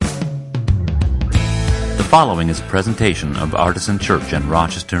following is a presentation of Artisan Church in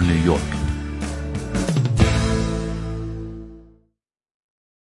Rochester, New York.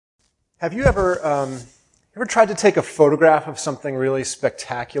 Have you ever tried to take a photograph of something really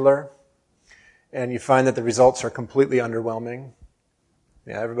spectacular and you find that the results are completely underwhelming?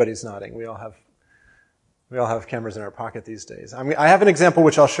 Yeah, everybody's nodding. We all have cameras in our pocket these days. I have an example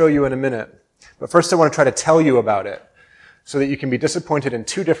which I'll show you in a minute, but first I want to try to tell you about it so that you can be disappointed in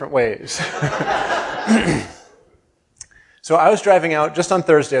two different ways. So I was driving out, just on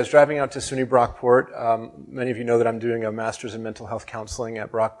Thursday, I was driving out to SUNY Brockport. Many of you know that I'm doing a master's in mental health counseling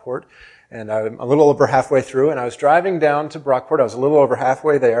at Brockport, and I'm a little over halfway through, and I was driving down to Brockport. I was a little over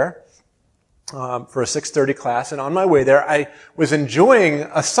halfway there for a 6:30 class, and on my way there, I was enjoying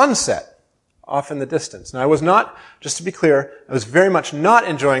a sunset off in the distance. Now, I was not, just to be clear, I was very much not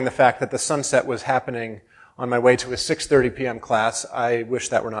enjoying the fact that the sunset was happening on my way to a 6:30 p.m. class. I wish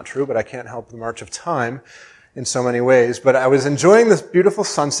that were not true, but I can't help the march of time in so many ways. But I was enjoying this beautiful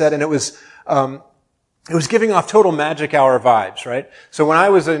sunset, and it was giving off total magic hour vibes, right? So when I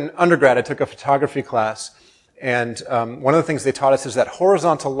was in undergrad, I took a photography class, and one of the things they taught us is that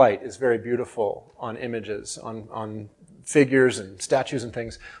horizontal light is very beautiful on images, on figures and statues and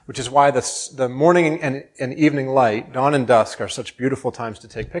things, which is why the morning and evening light, dawn and dusk, are such beautiful times to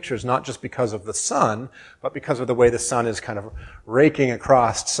take pictures, not just because of the sun, but because of the way the sun is kind of raking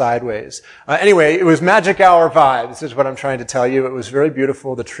across sideways. Anyway, it was magic hour vibes, is what I'm trying to tell you. It was very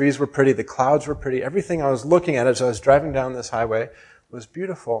beautiful. The trees were pretty. The clouds were pretty. Everything I was looking at as I was driving down this highway was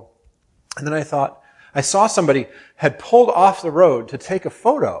beautiful. And then I thought, I saw somebody had pulled off the road to take a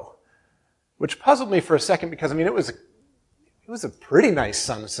photo, which puzzled me for a second because, it was a pretty nice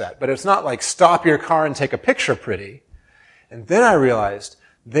sunset, but it's not like stop your car and take a picture pretty. And then I realized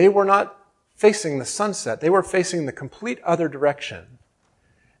they were not facing the sunset. They were facing the complete other direction.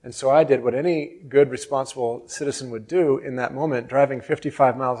 And so I did what any good, responsible citizen would do in that moment, driving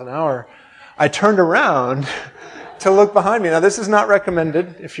 55 miles an hour. I turned around to look behind me. Now, this is not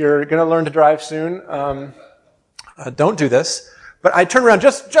recommended. If you're going to learn to drive soon, don't do this. But I turned around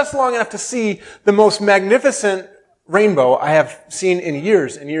just long enough to see the most magnificent rainbow I have seen in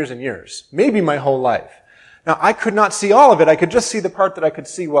years and years and years, maybe my whole life. Now, I could not see all of it. I could just see the part that I could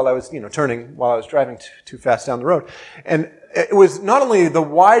see while I was, turning, while I was driving too fast down the road. And it was not only the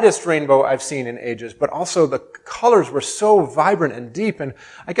widest rainbow I've seen in ages, but also the colors were so vibrant and deep. And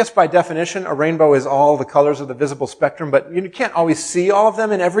I guess by definition, a rainbow is all the colors of the visible spectrum, but you can't always see all of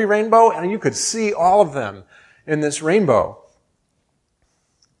them in every rainbow, and you could see all of them in this rainbow.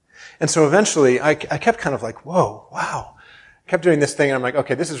 And so eventually, I kept kind of like, whoa, wow. I kept doing this thing, and I'm like,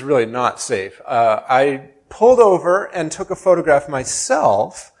 okay, this is really not safe. I pulled over and took a photograph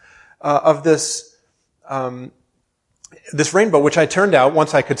myself of this rainbow, which I turned out,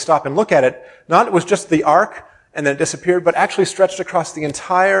 once I could stop and look at it, not it was just the arc, and then it disappeared, but actually stretched across the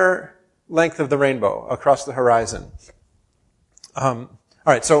entire length of the rainbow, across the horizon. All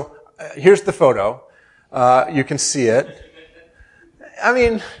right, so here's the photo. You can see it.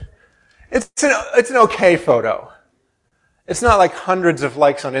 It's an okay photo. It's not like hundreds of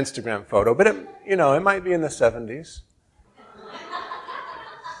likes on Instagram photo, but it might be in the 70s.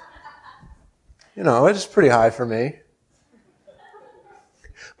 It's pretty high for me.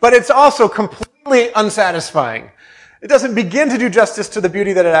 But it's also completely unsatisfying. It doesn't begin to do justice to the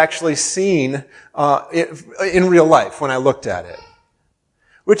beauty that I'd actually seen in real life when I looked at it.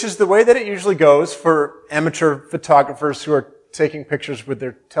 Which is the way that it usually goes for amateur photographers who are taking pictures with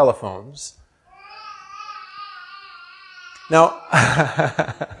their telephones. Now,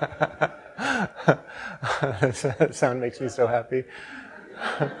 that sound makes me so happy.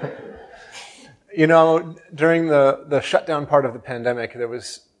 During the shutdown part of the pandemic, there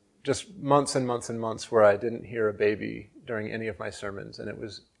was just months and months and months where I didn't hear a baby during any of my sermons, and it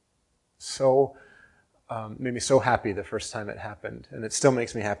was so, made me so happy the first time it happened, and it still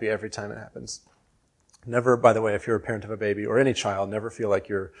makes me happy every time it happens. Never, by the way, if you're a parent of a baby or any child, never feel like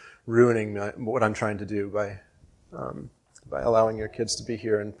you're ruining what I'm trying to do by allowing your kids to be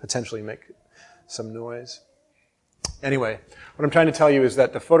here and potentially make some noise. Anyway, what I'm trying to tell you is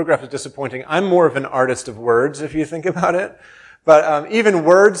that the photograph is disappointing. I'm more of an artist of words, if you think about it. But even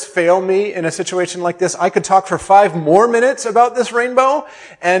words fail me in a situation like this. I could talk for 5 more minutes about this rainbow,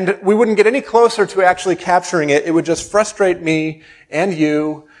 and we wouldn't get any closer to actually capturing it. It would just frustrate me and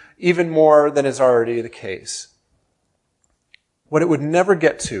you even more than is already the case. What it would never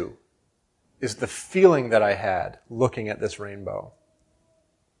get to is the feeling that I had looking at this rainbow,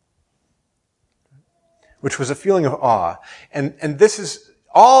 which was a feeling of awe. And this is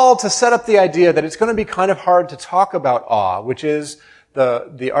all to set up the idea that it's going to be kind of hard to talk about awe, which is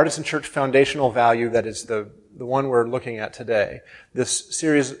the Artisan Church foundational value that is the one we're looking at today. This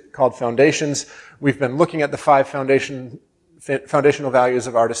series called Foundations, we've been looking at the 5 foundational values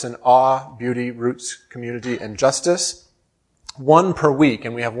of Artisan: awe, beauty, roots, community, and justice. 1 per week,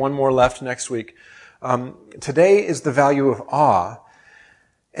 and we have 1 more left next week. Today is the value of awe,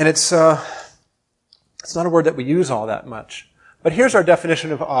 and it's not a word that we use all that much. But here's our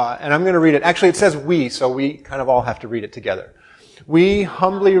definition of awe, and I'm going to read it. Actually, it says we, so we kind of all have to read it together. We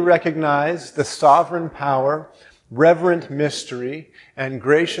humbly recognize the sovereign power, reverent mystery, and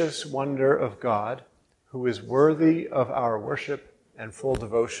gracious wonder of God, who is worthy of our worship and full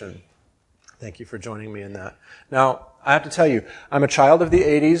devotion. Thank you for joining me in that. Now, I have to tell you, I'm a child of the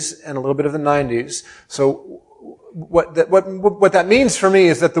 80s and a little bit of the 90s, so what that means for me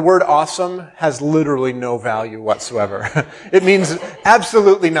is that the word awesome has literally no value whatsoever. It means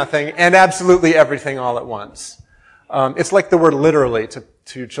absolutely nothing and absolutely everything all at once. It's like the word literally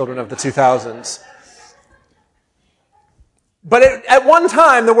to children of the 2000s. But at one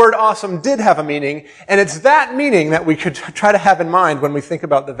time, the word awesome did have a meaning, and it's that meaning that we could try to have in mind when we think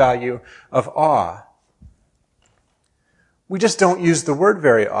about the value of awe. We just don't use the word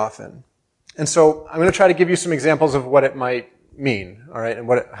very often. And so I'm going to try to give you some examples of what it might mean, all right, and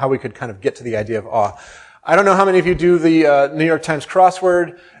how we could kind of get to the idea of awe. I don't know how many of you do the New York Times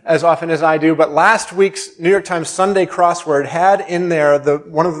crossword as often as I do, but last week's New York Times Sunday crossword had in there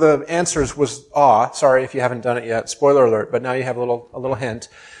one of the answers was awe. Sorry if you haven't done it yet. Spoiler alert, but now you have a little hint.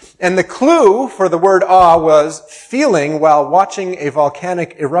 And the clue for the word awe was feeling while watching a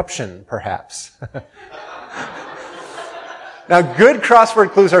volcanic eruption, perhaps. Now, good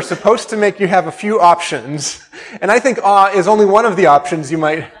crossword clues are supposed to make you have a few options, and I think awe is only one of the options you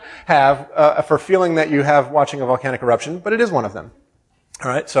might have for feeling that you have watching a volcanic eruption, but it is one of them. All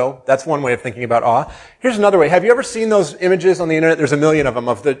right, so that's one way of thinking about awe. Here's another way. Have you ever seen those images on the internet? There's a million of them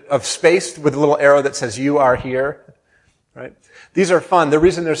of space with a little arrow that says "You are here." Right? These are fun. The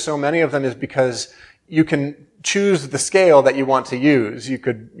reason there's so many of them is because you can choose the scale that you want to use. You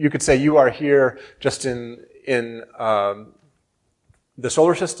could say "You are here" just in the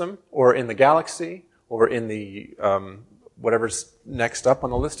solar system, or in the galaxy, or in the whatever's next up on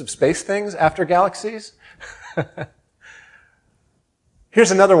the list of space things after galaxies.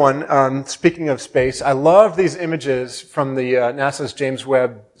 Here's another one. Speaking of space, I love these images from the NASA's James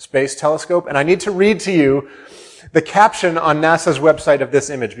Webb Space Telescope, and I need to read to you the caption on NASA's website of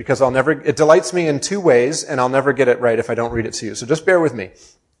this image, because it delights me in 2 ways, and I'll never get it right if I don't read it to you. So just bear with me.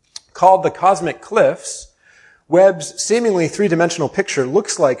 Called The Cosmic Cliffs, Webb's seemingly 3-dimensional picture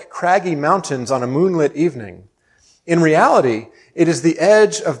looks like craggy mountains on a moonlit evening. In reality, it is the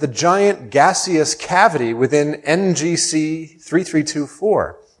edge of the giant gaseous cavity within NGC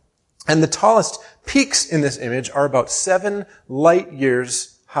 3324. And the tallest peaks in this image are about 7 light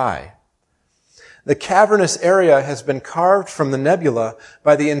years high. The cavernous area has been carved from the nebula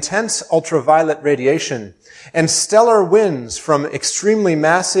by the intense ultraviolet radiation and stellar winds from extremely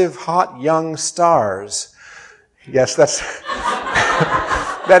massive hot young stars. Yes, that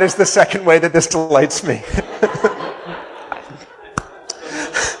is the second way that this delights me.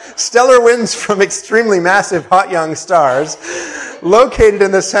 Stellar winds from extremely massive hot young stars located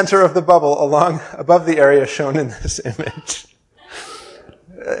in the center of the bubble above the area shown in this image.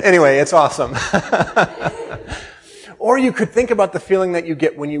 Anyway, it's awesome. Or you could think about the feeling that you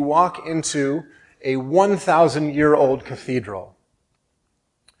get when you walk into a 1,000-year-old cathedral.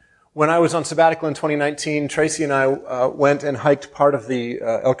 When I was on sabbatical in 2019, Tracy and I went and hiked part of the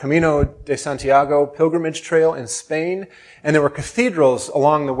El Camino de Santiago pilgrimage trail in Spain, and there were cathedrals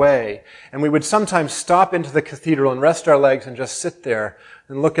along the way. And we would sometimes stop into the cathedral and rest our legs and just sit there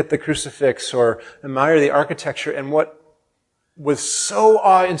and look at the crucifix or admire the architecture. And what was so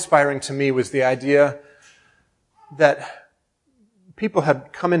awe-inspiring to me was the idea that people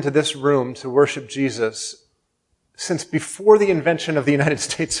had come into this room to worship Jesus since before the invention of the United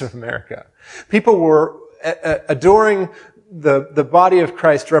States of America. People were adoring the body of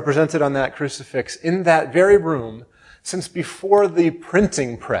Christ represented on that crucifix in that very room since before the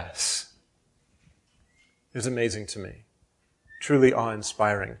printing press. It was amazing to me. Truly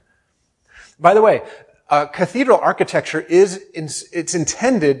awe-inspiring. By the way, cathedral architecture it's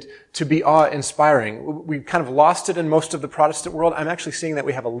intended to be awe-inspiring. We've kind of lost it in most of the Protestant world. I'm actually seeing that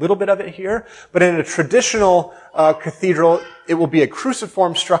we have a little bit of it here. But in a traditional cathedral, it will be a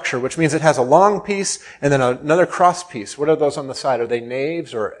cruciform structure, which means it has a long piece and then another cross piece. What are those on the side? Are they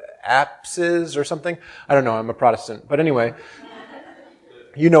naves or apses or something? I don't know. I'm a Protestant. But anyway,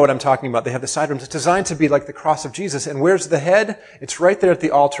 you know what I'm talking about. They have the side rooms. It's designed to be like the cross of Jesus. And where's the head? It's right there at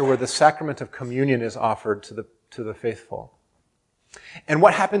the altar where the sacrament of communion is offered to the faithful. And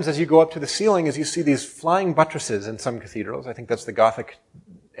what happens as you go up to the ceiling is you see these flying buttresses in some cathedrals. I think that's the Gothic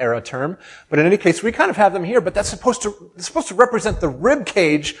era term. But in any case, we kind of have them here, but it's supposed to represent the rib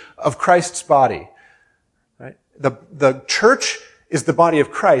cage of Christ's body. Right? The church is the body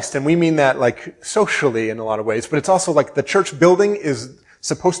of Christ, and we mean that like socially in a lot of ways, but it's also like the church building is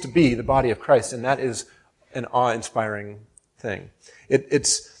supposed to be the body of Christ, and that is an awe-inspiring thing.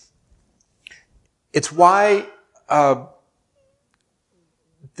 It's why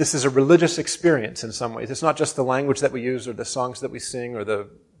this is a religious experience in some ways. It's not just the language that we use or the songs that we sing or the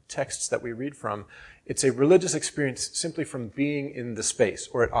texts that we read from. It's a religious experience simply from being in the space,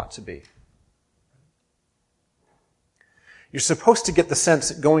 or it ought to be. You're supposed to get the sense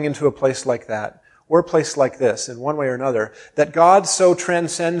that going into a place like that, or a place like this, in one way or another, that God so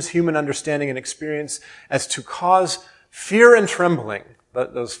transcends human understanding and experience as to cause fear and trembling,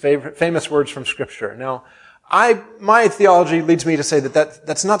 those famous words from Scripture. Now, my theology leads me to say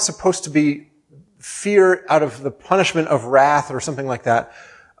that's not supposed to be fear out of the punishment of wrath or something like that,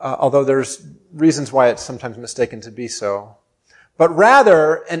 although there's reasons why it's sometimes mistaken to be so, but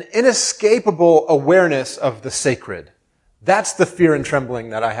rather an inescapable awareness of the sacred. That's the fear and trembling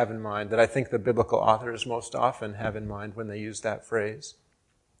that I have in mind, that I think the biblical authors most often have in mind when they use that phrase.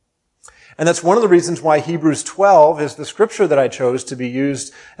 And that's one of the reasons why Hebrews 12 is the scripture that I chose to be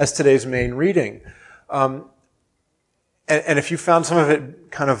used as today's main reading. And if you found some of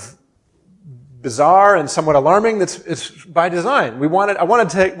it kind of bizarre and somewhat alarming, it's by design. I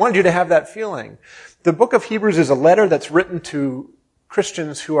wanted you to have that feeling. The book of Hebrews is a letter that's written to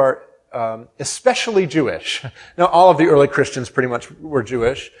Christians who are especially Jewish. Now, all of the early Christians pretty much were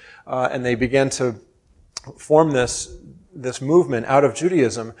Jewish, and they began to form this movement out of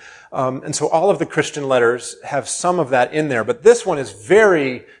Judaism. And so all of the Christian letters have some of that in there, but this one is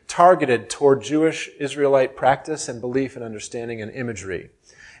very targeted toward Jewish Israelite practice and belief and understanding and imagery.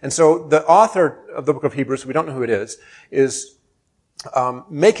 And so the author of the book of Hebrews, we don't know who it is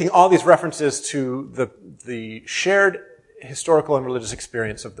making all these references to the shared historical and religious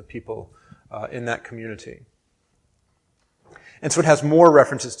experience of the people in that community. And so it has more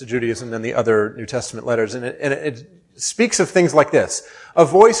references to Judaism than the other New Testament letters. And it speaks of things like this. A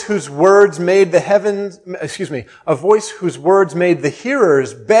voice whose words made the hearers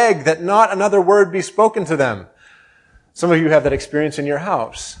beg that not another word be spoken to them. Some of you have that experience in your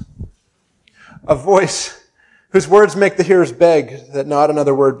house. A voice whose words make the hearers beg that not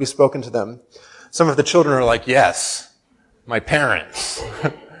another word be spoken to them. Some of the children are like, yes, my parents,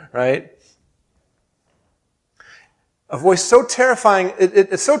 right? A voice so terrifying,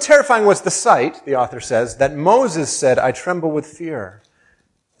 it's so terrifying was the sight, the author says, that Moses said, I tremble with fear.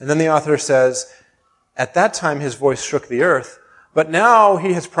 And then the author says, at that time his voice shook the earth, but now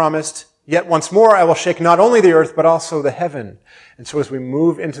he has promised, yet once more I will shake not only the earth, but also the heaven. And so as we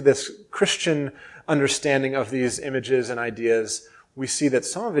move into this Christian understanding of these images and ideas, we see that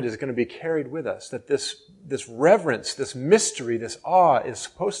some of it is going to be carried with us, that this reverence, this mystery, this awe is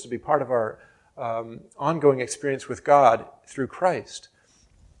supposed to be part of our ongoing experience with God through Christ.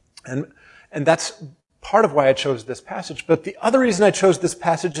 And that's part of why I chose this passage. But the other reason I chose this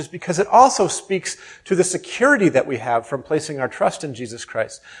passage is because it also speaks to the security that we have from placing our trust in Jesus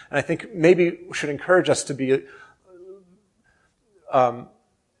Christ. And I think maybe should encourage us to be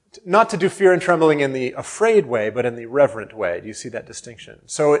not to do fear and trembling in the afraid way, but in the reverent way. Do you see that distinction?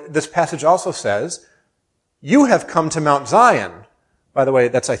 So this passage also says, you have come to Mount Zion. By the way,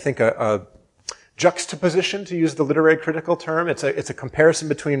 that's, I think, a juxtaposition, to use the literary critical term. It's a comparison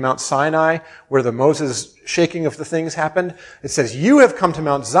between Mount Sinai, where the Moses shaking of the things happened. It says, you have come to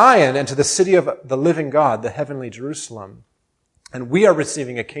Mount Zion and to the city of the living God, the heavenly Jerusalem. And we are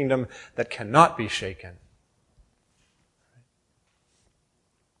receiving a kingdom that cannot be shaken.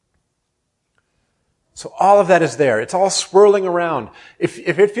 So all of that is there. It's all swirling around. If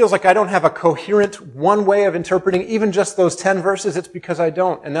it feels like I don't have a coherent one way of interpreting even just those 10 verses, it's because I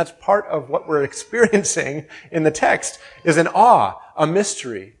don't. And that's part of what we're experiencing in the text, is an awe, a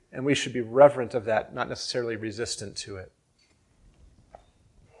mystery. And we should be reverent of that, not necessarily resistant to it.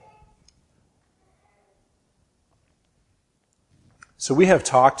 So we have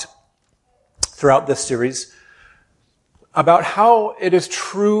talked throughout this series about how it is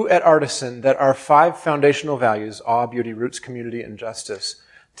true at Artisan that our 5 foundational values, awe, beauty, roots, community, and justice,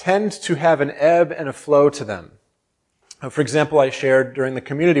 tend to have an ebb and a flow to them. For example, I shared during the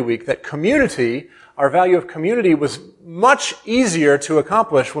community week that community, our value of community, was much easier to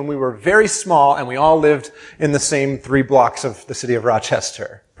accomplish when we were very small and we all lived in the same 3 blocks of the city of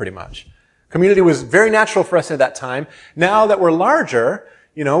Rochester, pretty much. Community was very natural for us at that time. Now that we're larger,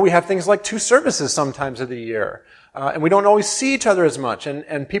 we have things like 2 services sometimes of the year. And we don't always see each other as much,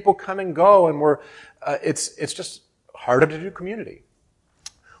 and people come and go, and it's just harder to do community.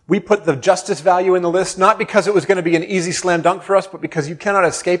 We put the justice value in the list, not because it was going to be an easy slam dunk for us, but because you cannot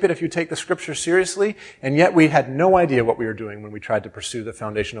escape it if you take the scripture seriously, and yet we had no idea what we were doing when we tried to pursue the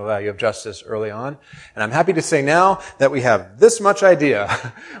foundational value of justice early on. And I'm happy to say now that we have this much idea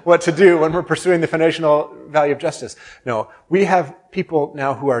what to do when we're pursuing the foundational value of justice. No, we have people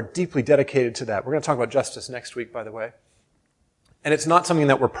now who are deeply dedicated to that. We're going to talk about justice next week, by the way. And it's not something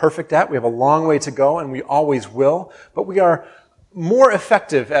that we're perfect at. We have a long way to go, and we always will, but we are more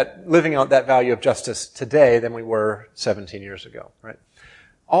effective at living out that value of justice today than we were 17 years ago, right?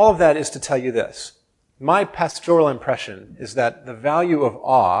 All of that is to tell you this. My pastoral impression is that the value of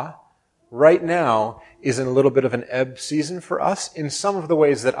awe right now is in a little bit of an ebb season for us in some of the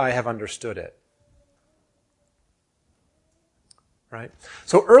ways that I have understood it. Right?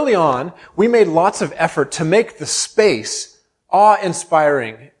 So early on, we made lots of effort to make the space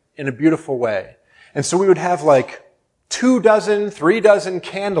awe-inspiring in a beautiful way. And so we would have 2 dozen, 3 dozen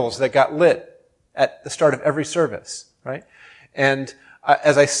candles that got lit at the start of every service, right? And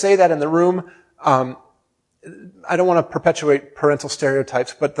as I say that in the room, I don't want to perpetuate parental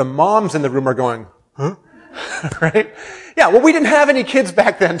stereotypes, but the moms in the room are going, huh? Right? Yeah, well, we didn't have any kids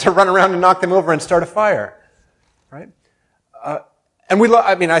back then to run around and knock them over and start a fire, right? And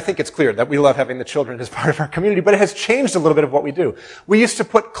I think it's clear that we love having the children as part of our community, but it has changed a little bit of what we do. We used to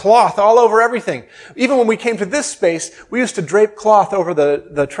put cloth all over everything. Even when we came to this space, we used to drape cloth over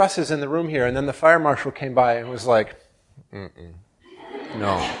the trusses in the room here, and then the fire marshal came by and was like,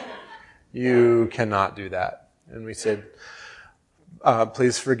 no, you cannot do that. And we said,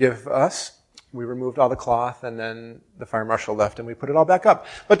 please forgive us. We removed all the cloth, and then the fire marshal left, and we put it all back up.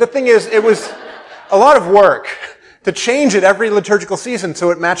 But the thing is, it was a lot of work to change it every liturgical season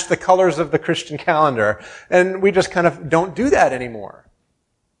so it matched the colors of the Christian calendar. And we just kind of don't do that anymore.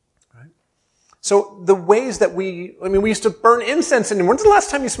 Right? So the ways that we used to burn incense. And when's the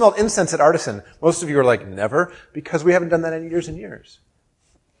last time you smelled incense at Artisan? Most of you are like, never, because we haven't done that in years and years.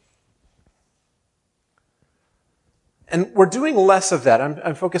 And we're doing less of that.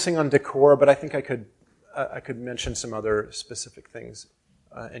 I'm focusing on decor, but I think I could mention some other specific things,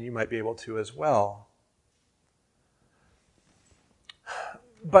 and you might be able to as well.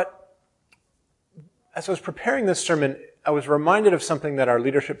 But as I was preparing this sermon, I was reminded of something that our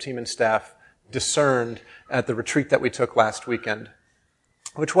leadership team and staff discerned at the retreat that we took last weekend,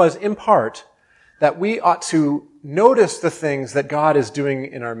 which was, in part, that we ought to notice the things that God is doing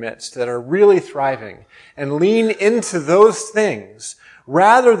in our midst that are really thriving and lean into those things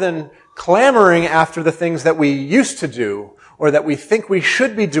rather than clamoring after the things that we used to do or that we think we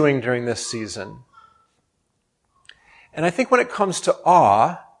should be doing during this season. And I think when it comes to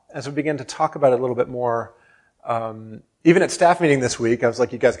awe, as we begin to talk about it a little bit more, even at staff meeting this week, I was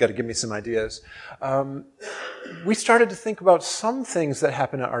like, you guys got to give me some ideas. We started to think about some things that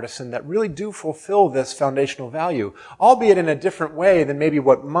happen at Artisan that really do fulfill this foundational value, albeit in a different way than maybe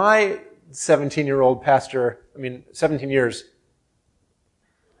what my 17-year-old pastor, 17 years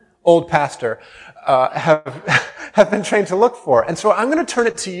old pastor, have been trained to look for. And so I'm going to turn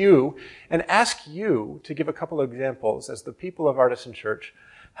it to you and ask you to give a couple of examples as the people of Artisan Church.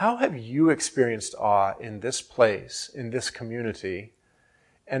 How have you experienced awe in this place, in this community?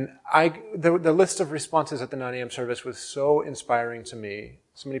 And the list of responses at the 9 a.m. service was so inspiring to me.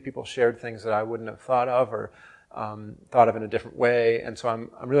 So many people shared things that I wouldn't have thought of or thought of in a different way. And so I'm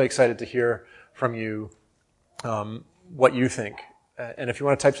really excited to hear from you what you think. And if you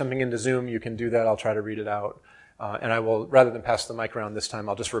want to type something into Zoom, you can do that. I'll try to read it out. And I will, rather than pass the mic around this time,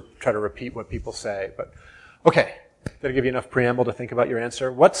 I'll just try to repeat what people say. But okay, did I give you enough preamble to think about your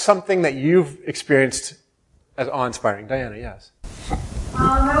answer? What's something that you've experienced as awe-inspiring? Diana, yes.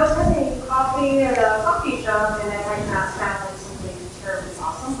 I was having coffee at a coffee shop, and it might not sound like something terribly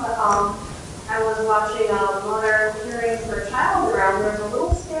awesome, but I was watching a mother caring for a child around. There was a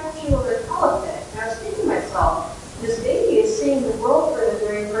little statue of an elephant, and I was thinking to myself, this baby is seeing the world for the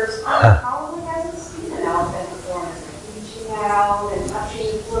very first time. Probably hasn't seen an elephant before. It's reaching out and touching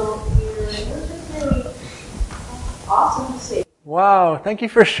its little ear, and it was just really awesome to see. Wow, thank you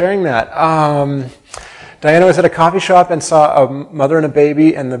for sharing that. Diana was at a coffee shop and saw a mother and a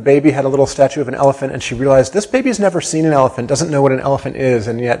baby, and the baby had a little statue of an elephant, and she realized this baby's never seen an elephant, doesn't know what an elephant is,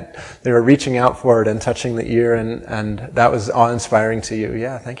 and yet they were reaching out for it and touching the ear, and that was awe-inspiring to you.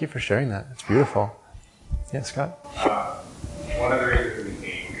 Yeah, thank you for sharing that. It's beautiful. Yeah, Scott? One of the reasons we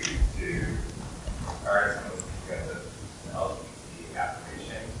came to Artisan was because of the LGBT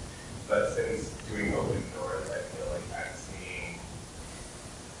affirmation, but since doing Open Doors, I feel like I'm seeing,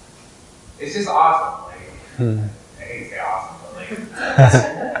 it's just awesome.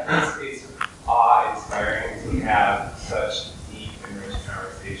 It's awe-inspiring to have such deep and rich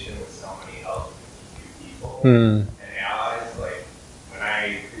conversation with so many LGBTQ people and allies. Like, when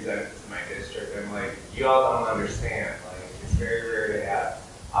I presented to my district, I'm like, you all don't understand. Like, it's very rare to have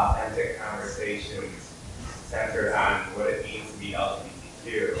authentic conversations centered on what it means to be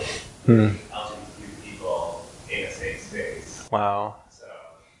LGBTQ, LGBTQ people in a safe space. Wow. So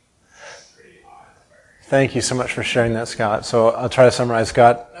that's pretty awe-inspiring. Thank you so much for sharing that, Scott. So I'll try to summarize.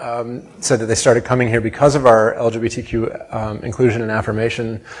 Scott said that they started coming here because of our LGBTQ inclusion and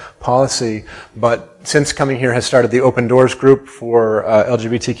affirmation policy, but since coming here has started the Open Doors group for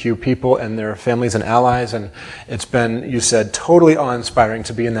LGBTQ people and their families and allies, and it's been, you said, totally awe-inspiring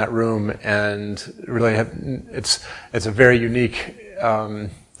to be in that room, and really it's a very unique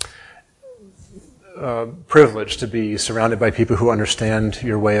privilege to be surrounded by people who understand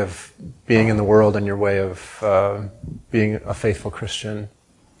your way of being in the world and your way of being a faithful Christian,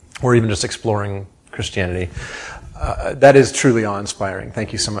 or even just exploring Christianity. That is truly awe-inspiring.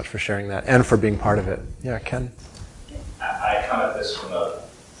 Thank you so much for sharing that and for being part of it. Yeah, Ken? I come at this from a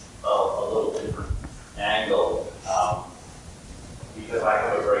little different angle because I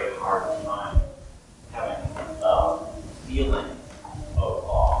have a very hard time having a feeling of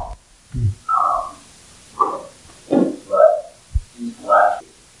awe. But intellectually,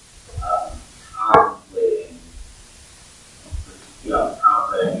 contemplating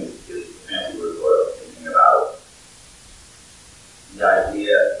is the fancy word for thinking about the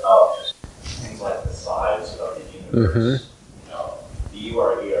idea of just things like the size of the universe. You know, you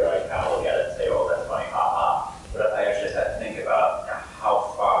are here, I kind of look at it and say, oh, that's funny, ha. But I actually had to think about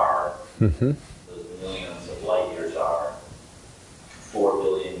how far those millions of light years are, 4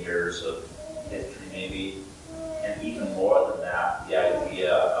 billion years of history maybe, and even more than that, the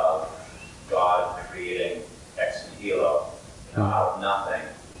idea of God creating ex nihilo, out of nothing.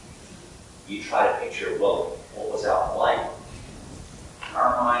 You try to picture, well, what was that like?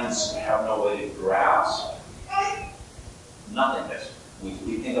 Our minds have no way to grasp nothingness. We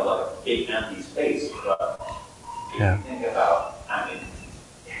think of like a big empty space, but if you think about,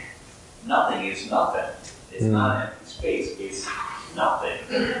 nothing is nothing. It's not an empty space, it's nothing.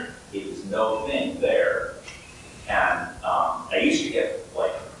 It is no thing there. And I used to get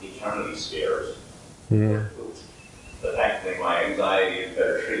like eternity scares. But thankfully my anxiety is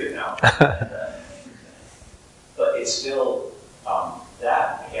better treated now. But it's still,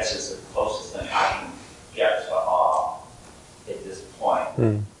 that I guess is the closest thing I can get to awe at this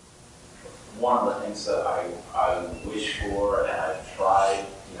point. One of the things that I wish for and I've tried,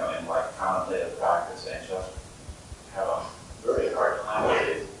 in like contemplative practice and just have a very hard time with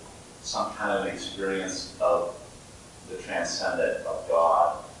it, some kind of experience of the transcendent of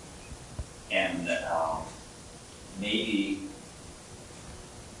God. And maybe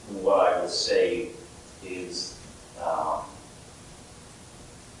what I would say is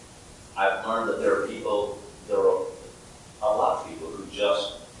I've learned that there are a lot of people who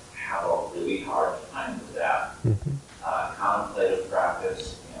just have a really hard time with that. Contemplative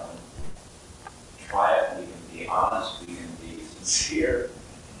practice, try it, we can be honest, we can be sincere,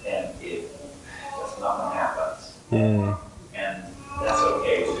 and just nothing happens. And that's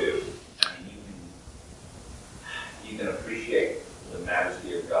okay too. You can appreciate the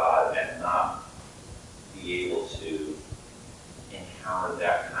majesty of God and not be able to encounter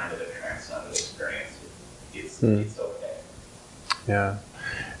that kind of a transcendent experience. It's okay. Yeah.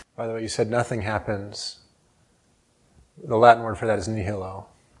 By the way, you said nothing happens. The Latin word for that is nihilo.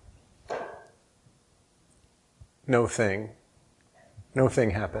 No thing. No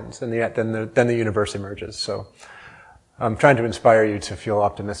thing happens, and yet then the universe emerges. So I'm trying to inspire you to feel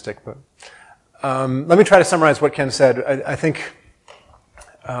optimistic, but let me try to summarize what Ken said. I think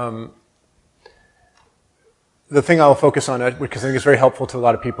the thing I'll focus on, because I think is very helpful to a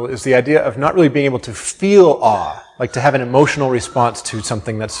lot of people, is the idea of not really being able to feel awe, like to have an emotional response to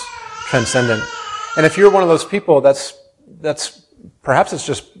something that's transcendent. And if you're one of those people, that's perhaps it's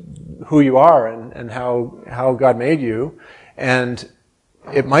just who you are and how God made you. And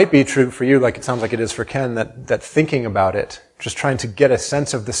it might be true for you, like it sounds like it is for Ken, that thinking about it, just trying to get a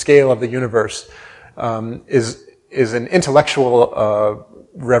sense of the scale of the universe, is an intellectual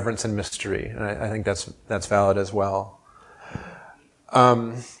reverence and mystery. And I think that's valid as well.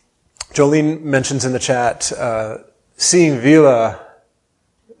 Jolene mentions in the chat seeing Vila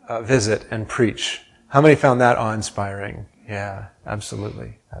visit and preach. How many found that awe-inspiring? Yeah,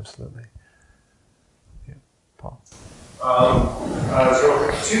 absolutely. Yeah, Paul.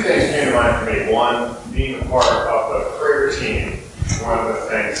 So two things came to mind for me. One, being a part of the prayer team, one of the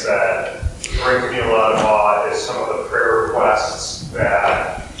things that brings me a lot of awe is some of the prayer requests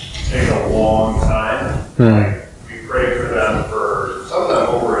that take a long time. Like, we pray for them for some of them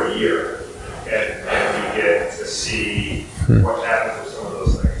over a year, and we get to see what happens with some of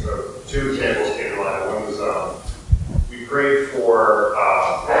those things. So 2 examples came to mind. One was we prayed for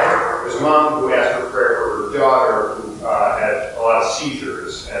this mom who asked for prayer for her daughter who had a lot of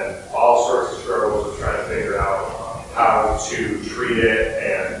seizures and all sorts of struggles with trying to figure out how to treat it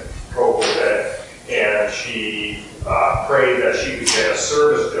and cope with it. And she prayed that she could get a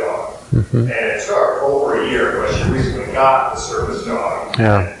service dog. And it took over a year, but she recently got the service dog.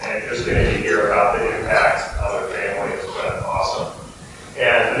 And just getting to hear about the impact on her family has been awesome.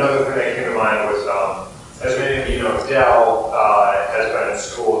 And another thing that came to mind was, as many of you know, Dell has been in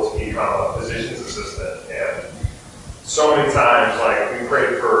school to become a physician's assistant. And so many times, like, we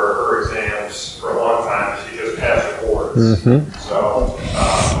prayed for her exams for a long time, and she just passed her boards. So,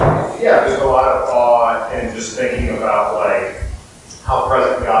 yeah, there's a lot of awe and just thinking about, like, how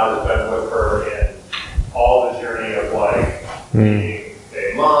present God has been with her in all the journey of, like, being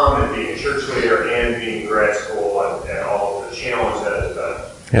a mom and being a church leader and being in grad school and all of the challenge that has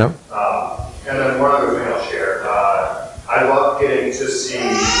been. Yeah. And then one other thing I'll share. I love getting to see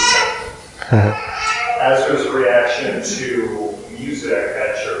Ezra's reaction to music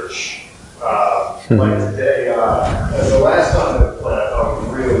at church. Like today, the last time that played, I thought was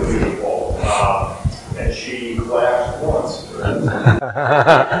really beautiful. And she clapped once.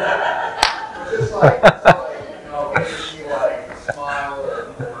 Just like, you know, getting to like smile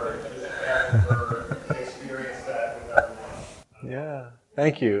or just have her experience that with everyone. Yeah,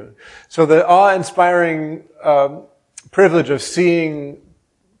 thank you. So the awe-inspiring privilege of seeing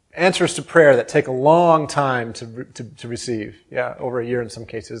answers to prayer that take a long time to receive, over a year in some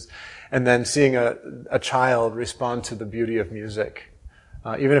cases, and then seeing a child respond to the beauty of music,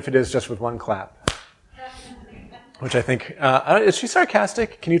 even if it is just with one clap, which I think, is she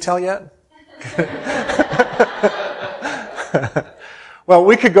sarcastic? Can you tell yet? Well,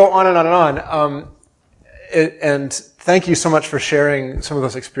 we could go on and on and on. And thank you so much for sharing some of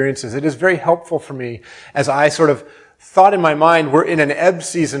those experiences. It is very helpful for me as I sort of thought in my mind we're in an ebb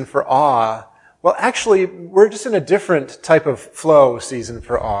season for awe. Well, actually, we're just in a different type of flow season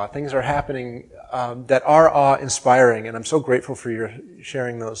for awe. Things are happening that are awe-inspiring, and I'm so grateful for your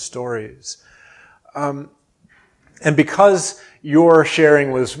sharing those stories. And because your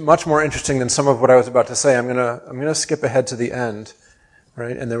sharing was much more interesting than some of what I was about to say, I'm gonna skip ahead to the end,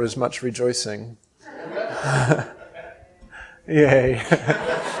 right? And there was much rejoicing. Yay.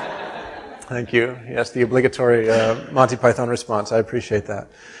 Thank you. Yes, the obligatory Monty Python response. I appreciate that.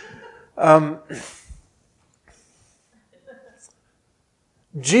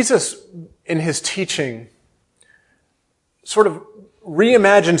 Jesus, in his teaching, sort of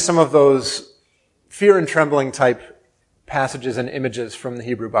reimagined some of those fear and trembling type passages and images from the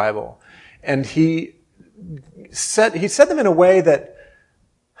Hebrew Bible. And he said them in a way that,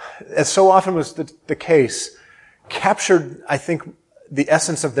 as so often was the case, captured, I think, the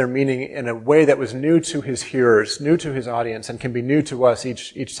essence of their meaning in a way that was new to his hearers, new to his audience, and can be new to us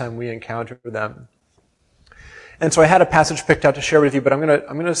each time we encounter them. And so I had a passage picked out to share with you, but I'm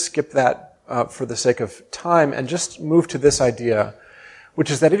gonna skip that for the sake of time and just move to this idea, which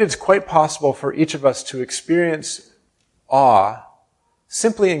is that it is quite possible for each of us to experience awe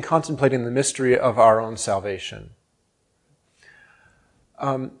simply in contemplating the mystery of our own salvation.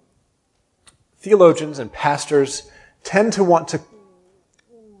 Theologians and pastors tend to want to,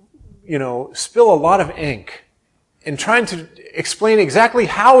 spill a lot of ink in trying to explain exactly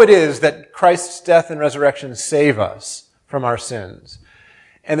how it is that Christ's death and resurrection save us from our sins.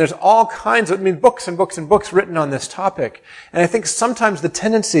 And there's all kinds of, books and books and books written on this topic. And I think sometimes the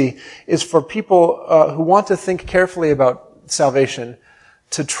tendency is for people who want to think carefully about salvation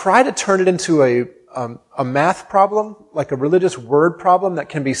to try to turn it into a math problem, like a religious word problem that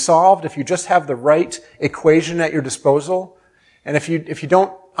can be solved if you just have the right equation at your disposal. And if you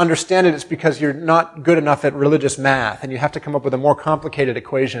don't understand it, it's because you're not good enough at religious math, and you have to come up with a more complicated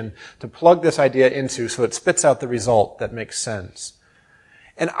equation to plug this idea into so it spits out the result that makes sense.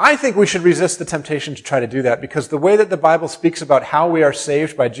 And I think we should resist the temptation to try to do that, because the way that the Bible speaks about how we are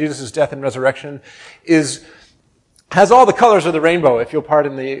saved by Jesus' death and resurrection has all the colors of the rainbow, if you'll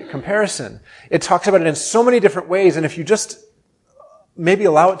pardon the comparison. It talks about it in so many different ways, and if you just maybe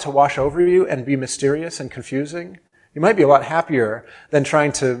allow it to wash over you and be mysterious and confusing, you might be a lot happier than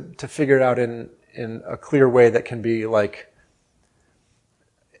trying to figure it out in a clear way that can be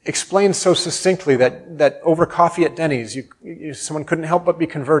explained so succinctly that over coffee at Denny's, someone couldn't help but be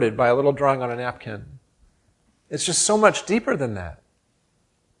converted by a little drawing on a napkin. It's just so much deeper than that.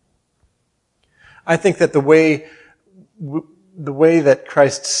 I think that the way the way that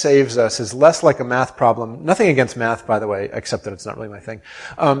Christ saves us is less like a math problem. Nothing against math, by the way, except that it's not really my thing.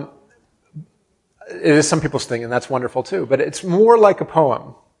 It is some people's thing, and that's wonderful too. But it's more like a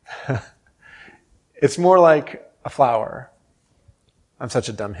poem. It's more like a flower. I'm such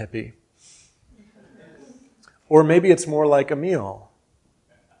a dumb hippie. Or maybe it's more like a meal.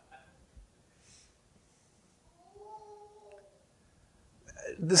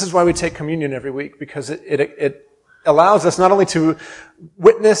 This is why we take communion every week, because it allows us not only to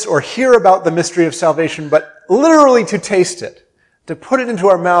witness or hear about the mystery of salvation, but literally to taste it, to put it into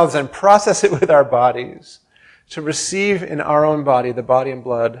our mouths and process it with our bodies, to receive in our own body the body and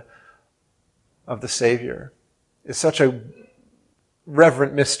blood of the Savior. It's such a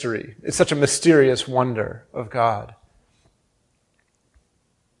reverent mystery. It's such a mysterious wonder of God.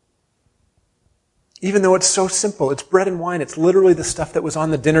 Even though it's so simple, it's bread and wine, it's literally the stuff that was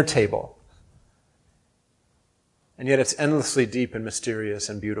on the dinner table. And yet it's endlessly deep and mysterious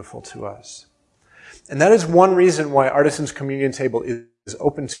and beautiful to us. And that is one reason why Artisan's Communion Table is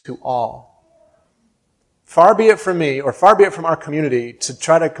open to all. Far be it from me, or far be it from our community, to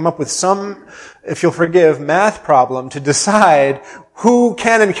try to come up with some, if you'll forgive, math problem to decide who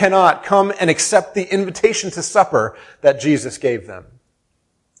can and cannot come and accept the invitation to supper that Jesus gave them.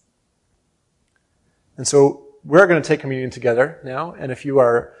 And so we're going to take communion together now, and if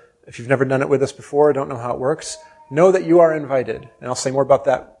you've never done it with us before, don't know how it works, know that you are invited. And I'll say more about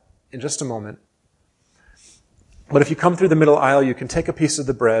that in just a moment. But if you come through the middle aisle, you can take a piece of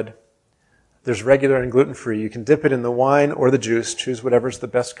the bread. There's regular and gluten-free. You can dip it in the wine or the juice. Choose whatever's the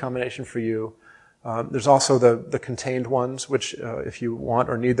best combination for you. There's also the contained ones, which if you want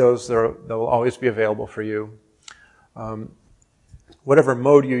or need those, they'll always be available for you. Whatever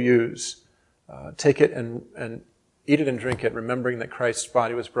mode you use, take it and eat it and drink it, remembering that Christ's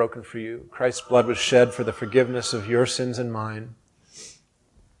body was broken for you. Christ's blood was shed for the forgiveness of your sins and mine.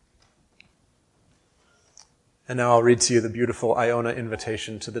 And now I'll read to you the beautiful Iona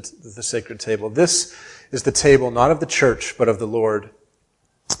invitation to the sacred table. This is the table not of the church, but of the Lord.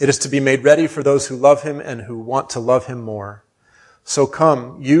 It is to be made ready for those who love him and who want to love him more. So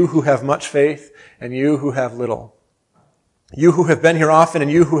come, you who have much faith and you who have little. You who have been here often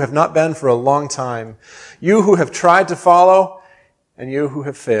and you who have not been for a long time. You who have tried to follow and you who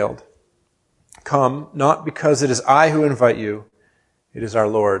have failed. Come, not because it is I who invite you. It is our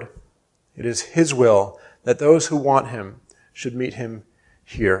Lord. It is his will that those who want him should meet him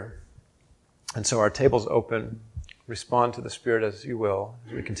here. And so our table's open. Respond to the Spirit as you will,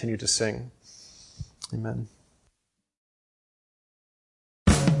 as we continue to sing. Amen.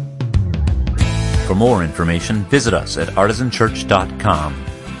 For more information, visit us at artisanchurch.com.